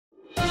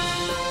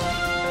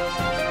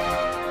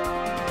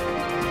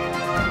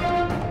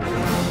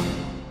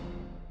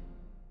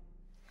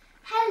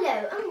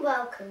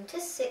welcome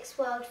to 6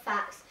 World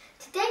Facts.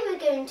 Today we're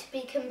going to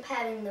be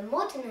comparing the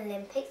modern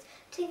Olympics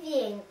to the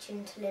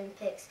ancient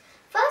Olympics.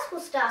 First we'll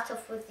start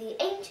off with the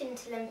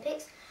ancient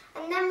Olympics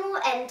and then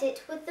we'll end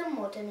it with the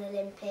modern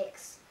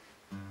Olympics.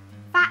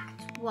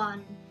 Fact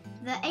 1.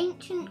 The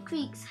ancient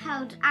Greeks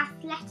held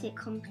athletic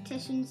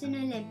competitions in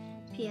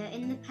Olympia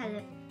in the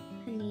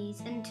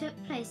Peloponnese and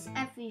took place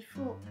every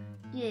 4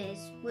 years,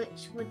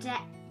 which were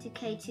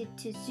dedicated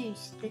to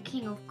Zeus, the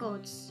king of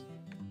gods.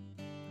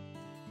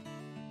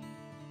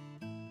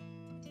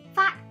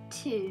 Fact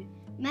 2.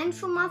 Men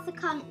from other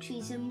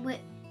countries and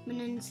women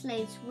and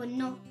slaves were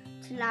not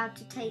allowed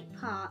to take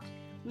part.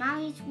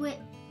 Married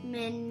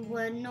women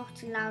were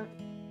not allowed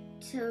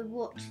to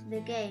watch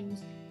the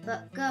games,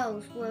 but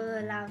girls were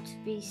allowed to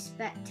be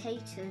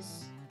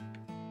spectators.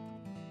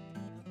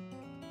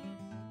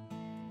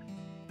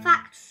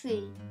 Fact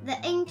 3. The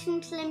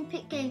ancient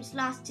Olympic Games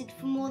lasted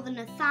for more than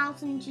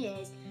 1,000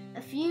 years.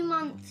 A few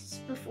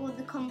months before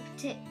the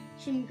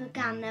competition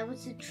began, there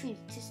was a truce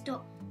to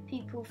stop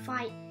people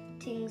fighting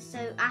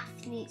so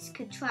athletes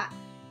could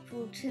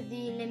travel to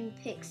the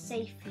Olympics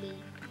safely.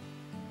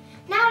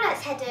 Now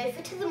let's head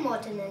over to the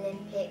modern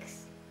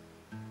Olympics.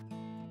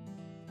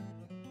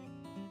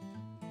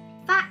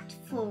 Fact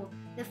 4.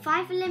 The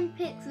 5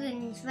 Olympic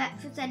rings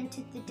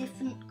represented the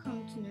different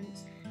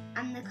continents,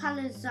 and the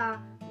colours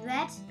are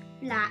red,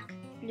 black,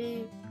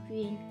 blue,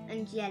 green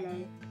and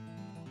yellow.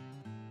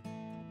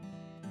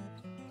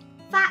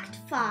 Fact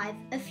 5.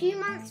 A few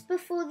months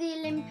before the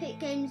Olympic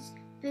Games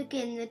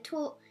begin, the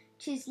torch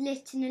is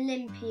lit in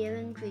Olympia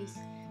in Greece.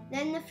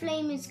 Then the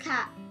flame is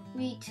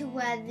carried to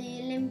where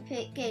the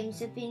Olympic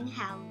Games are being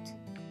held.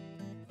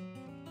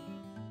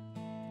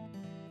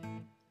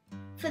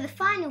 For the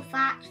final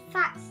fact,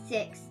 Fact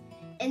 6.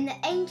 In the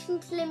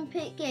ancient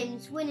Olympic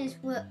Games, winners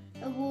were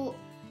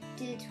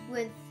awarded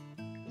with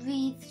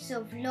wreaths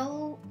of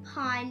laurel,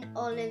 pine,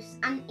 olives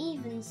and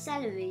even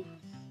celery.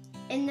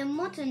 In the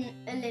modern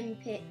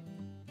Olympic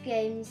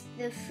Games,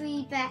 the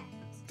 3 best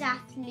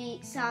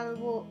athletes are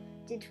awarded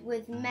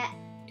with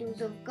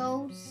medals of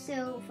gold,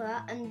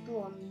 silver and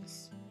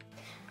bronze.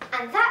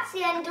 And that's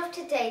the end of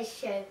today's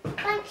show.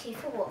 Thank you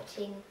for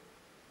watching.